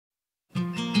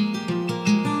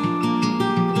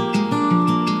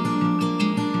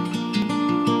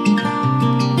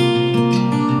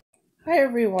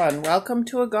everyone, welcome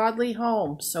to A Godly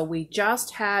Home. So we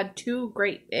just had two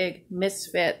great big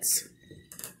Misfits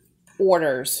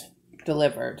orders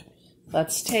delivered.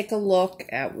 Let's take a look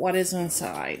at what is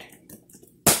inside.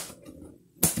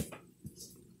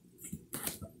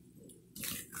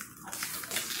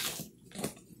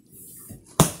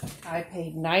 I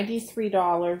paid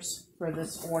 $93 for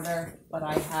this order, but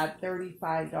I had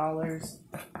 $35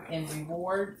 in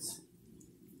rewards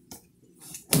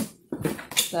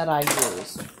that I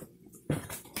used.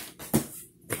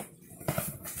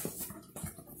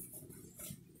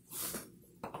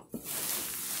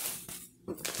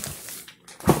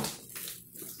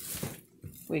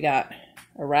 We got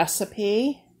a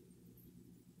recipe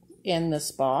in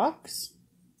this box.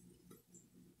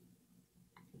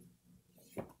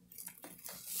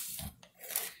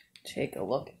 Take a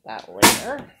look at that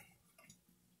later.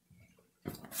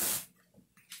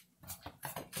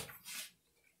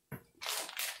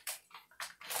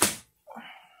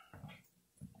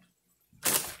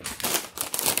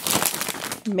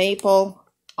 Maple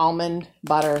almond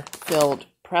butter filled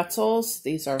pretzels.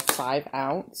 These are 5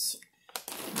 ounce.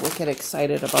 Wicked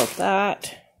excited about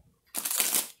that.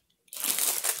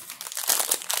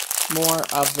 More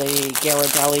of the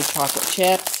Ghirardelli chocolate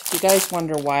chips. If you guys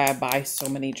wonder why I buy so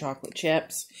many chocolate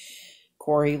chips,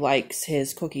 Corey likes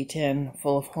his cookie tin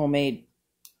full of homemade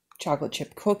chocolate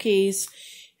chip cookies,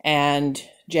 and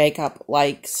Jacob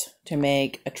likes to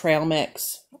make a trail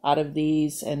mix out of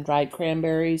these and dried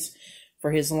cranberries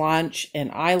for his lunch,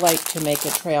 and I like to make a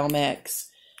trail mix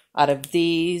out of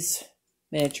these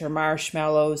miniature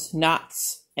marshmallows,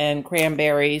 nuts, and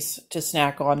cranberries to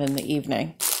snack on in the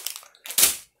evening.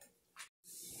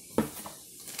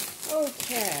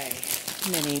 Okay,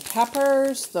 mini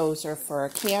peppers. Those are for a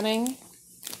canning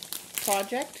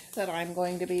project that I'm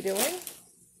going to be doing.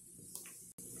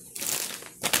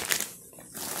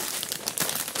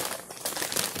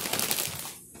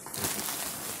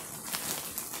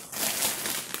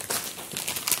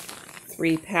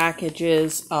 Three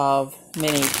packages of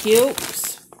mini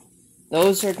cubes.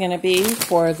 Those are going to be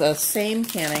for the same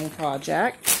canning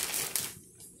project.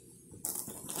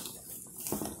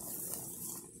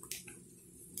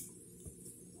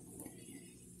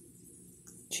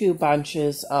 Two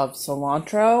bunches of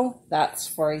cilantro. That's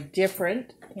for a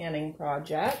different canning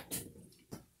project.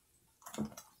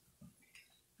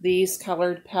 These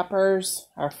colored peppers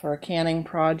are for a canning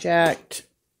project.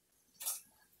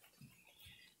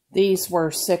 These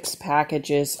were 6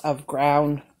 packages of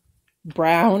brown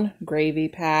gravy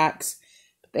packs.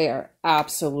 They are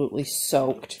absolutely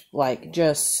soaked, like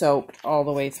just soaked all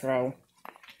the way through.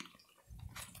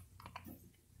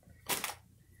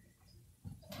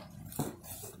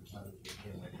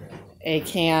 A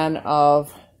can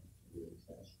of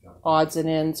odds and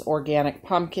ends organic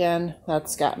pumpkin.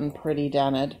 That's gotten pretty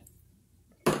dented.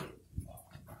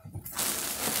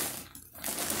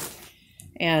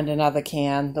 And another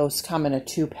can. Those come in a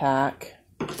 2-pack.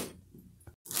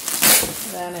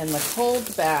 Then in the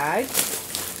cold bag,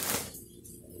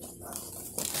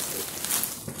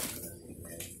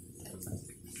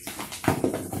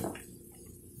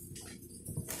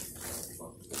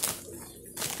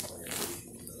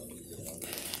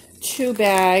 two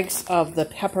bags of the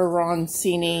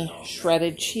pepperoncini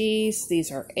shredded cheese.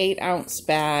 These are 8-ounce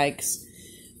bags.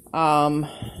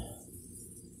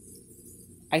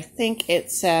 I think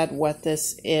it said what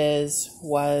this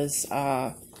was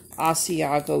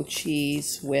Asiago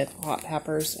cheese with hot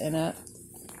peppers in it.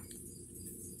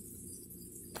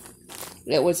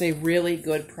 It was a really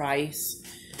good price,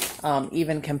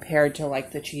 even compared to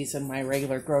like the cheese in my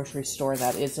regular grocery store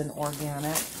that isn't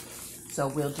organic. So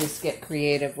we'll just get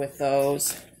creative with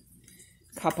those.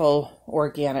 Couple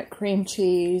organic cream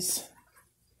cheese.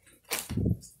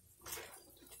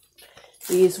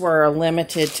 These were a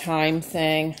limited time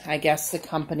thing. I guess the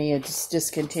company is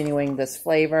discontinuing this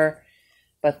flavor.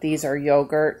 But these are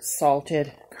yogurt,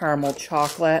 salted caramel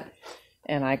chocolate.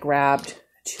 And I grabbed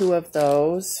 2 of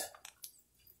those.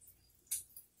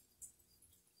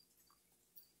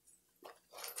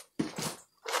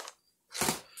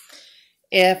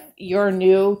 If you're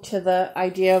new to the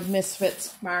idea of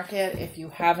Misfits Market, if you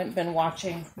haven't been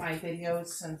watching my videos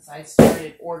since I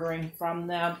started ordering from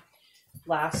them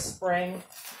last spring,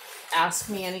 ask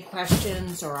me any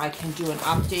questions, or I can do an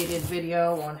updated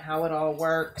video on how it all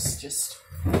works. Just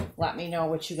let me know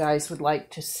what you guys would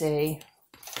like to see.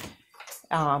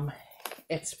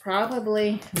 It's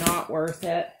probably not worth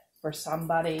it for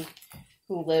somebody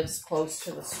who lives close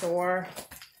to the store,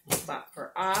 but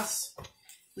for us,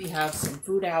 we have some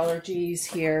food allergies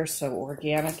here, so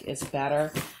organic is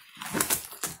better.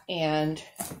 and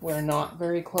we're not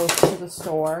very close to the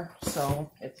store,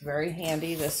 so it's very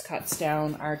handy. This cuts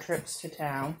down our trips to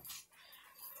town.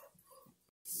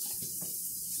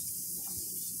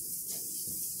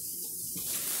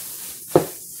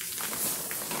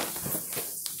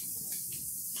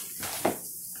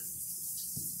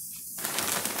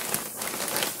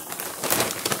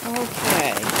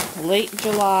 Okay, late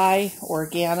July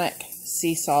organic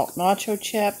sea salt nacho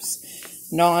chips,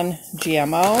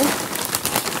 non-GMO.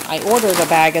 I ordered a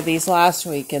bag of these last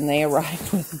week and they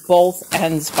arrived with both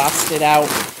ends busted out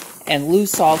and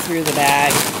loose all through the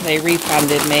bag. They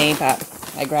refunded me, but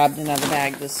I grabbed another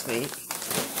bag this week.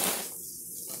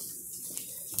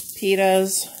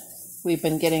 Pitas, we've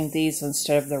been getting these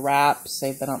instead of the wraps.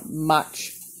 They've been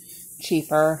much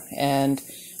cheaper, and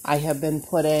I have been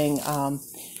putting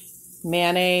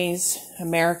mayonnaise,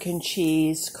 American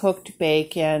cheese, cooked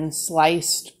bacon,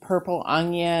 sliced purple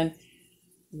onion,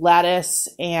 lettuce,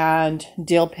 and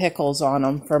dill pickles on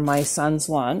them for my son's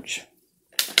lunch.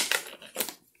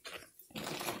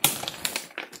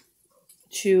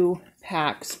 2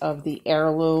 packs of the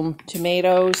heirloom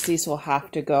tomatoes. These will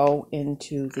have to go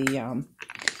into the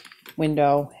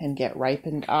window and get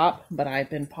ripened up, but I've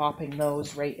been popping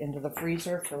those right into the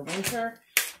freezer for winter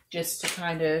just to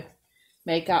kind of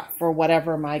make up for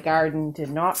whatever my garden did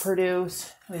not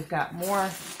produce. We've got more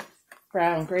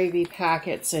brown gravy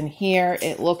packets in here.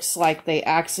 It looks like they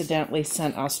accidentally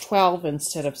sent us 12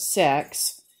 instead of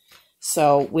 6.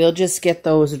 So we'll just get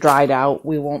those dried out.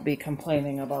 We won't be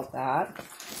complaining about that,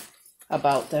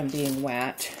 about them being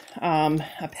wet.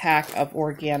 A pack of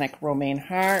organic romaine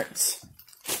hearts.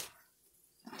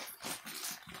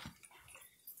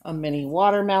 A mini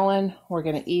watermelon. We're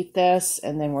going to eat this,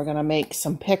 and then we're going to make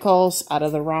some pickles out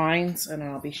of the rinds, and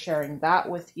I'll be sharing that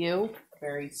with you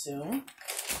very soon.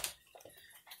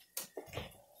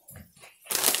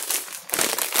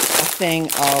 A thing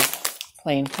of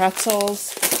plain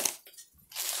pretzels.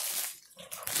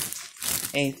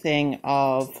 A thing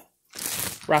of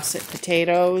russet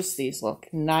potatoes. These look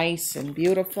nice and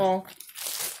beautiful.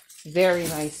 Very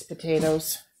nice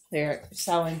potatoes. They're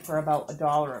selling for about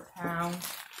 $1 a pound.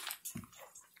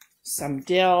 Some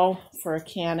dill for a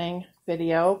canning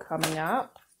video coming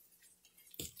up.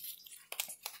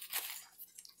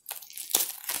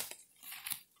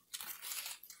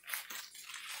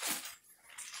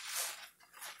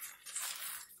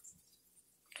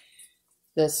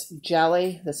 This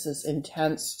jelly, this is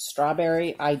intense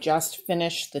strawberry. I just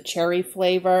finished the cherry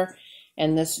flavor,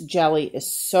 and this jelly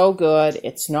is so good.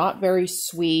 It's not very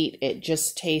sweet. It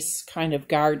just tastes kind of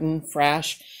garden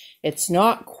fresh. It's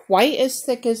not quite as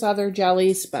thick as other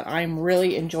jellies, but I'm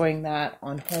really enjoying that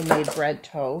on homemade bread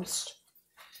toast.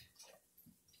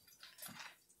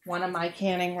 One of my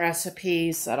canning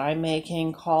recipes that I'm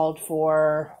making called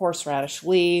for horseradish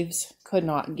leaves. Could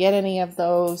not get any of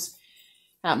those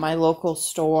at my local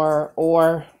store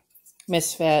or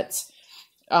Misfits.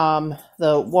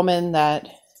 The woman that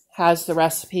has the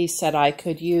recipe said I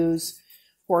could use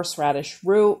horseradish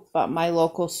root, but my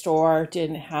local store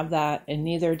didn't have that, and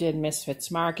neither did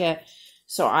Misfits Market.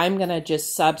 So I'm going to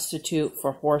just substitute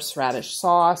for horseradish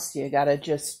sauce. You got to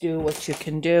just do what you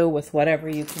can do with whatever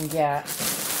you can get.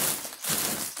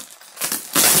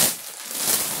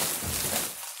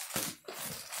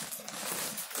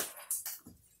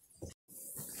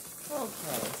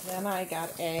 Okay, then I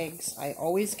got eggs. I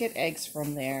always get eggs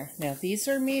from there. Now these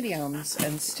are mediums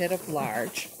instead of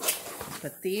large,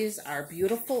 but these are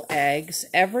beautiful eggs.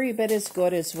 Every bit as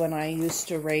good as when I used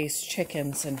to raise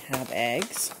chickens and have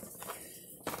eggs.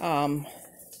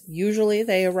 Usually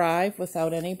they arrive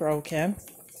without any broken.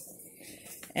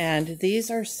 And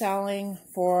these are selling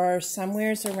for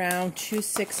somewheres around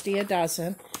 $2.60 a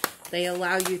dozen. They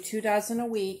allow you 2 dozen a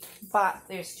week, but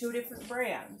there's 2 different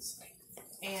brands.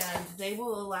 And they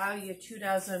will allow you 2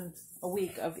 dozen a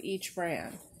week of each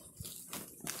brand.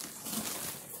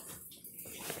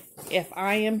 If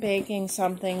I am baking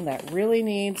something that really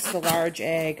needs the large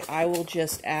egg, I will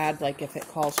just add, like if it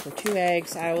calls for 2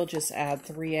 eggs, I will just add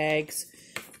 3 eggs.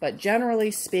 But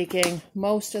generally speaking,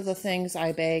 most of the things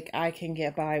I bake, I can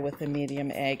get by with a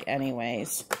medium egg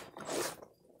anyways.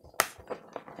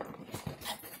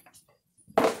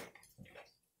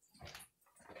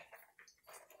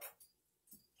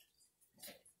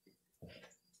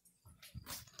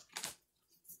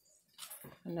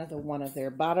 Another one of their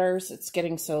butters. It's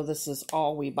getting so this is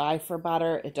all we buy for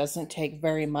butter. It doesn't take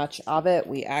very much of it.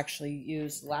 We actually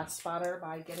use less butter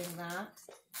by getting that.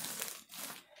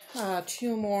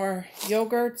 2 more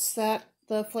yogurts that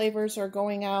the flavors are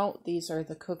going out. These are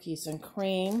the cookies and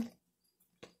cream.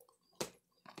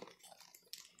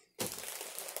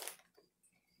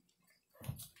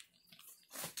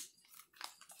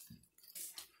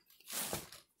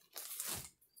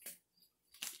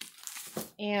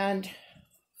 and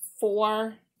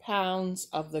 4 pounds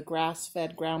of the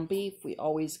grass-fed ground beef. We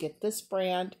always get this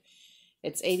brand.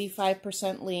 It's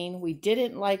 85% lean. We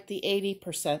didn't like the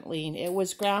 80% lean. It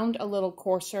was ground a little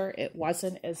coarser. It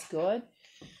wasn't as good.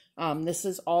 This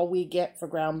is all we get for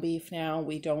ground beef now.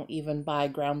 We don't even buy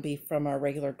ground beef from our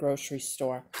regular grocery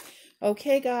store.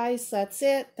 Okay, guys, that's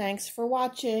it. Thanks for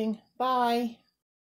watching. Bye.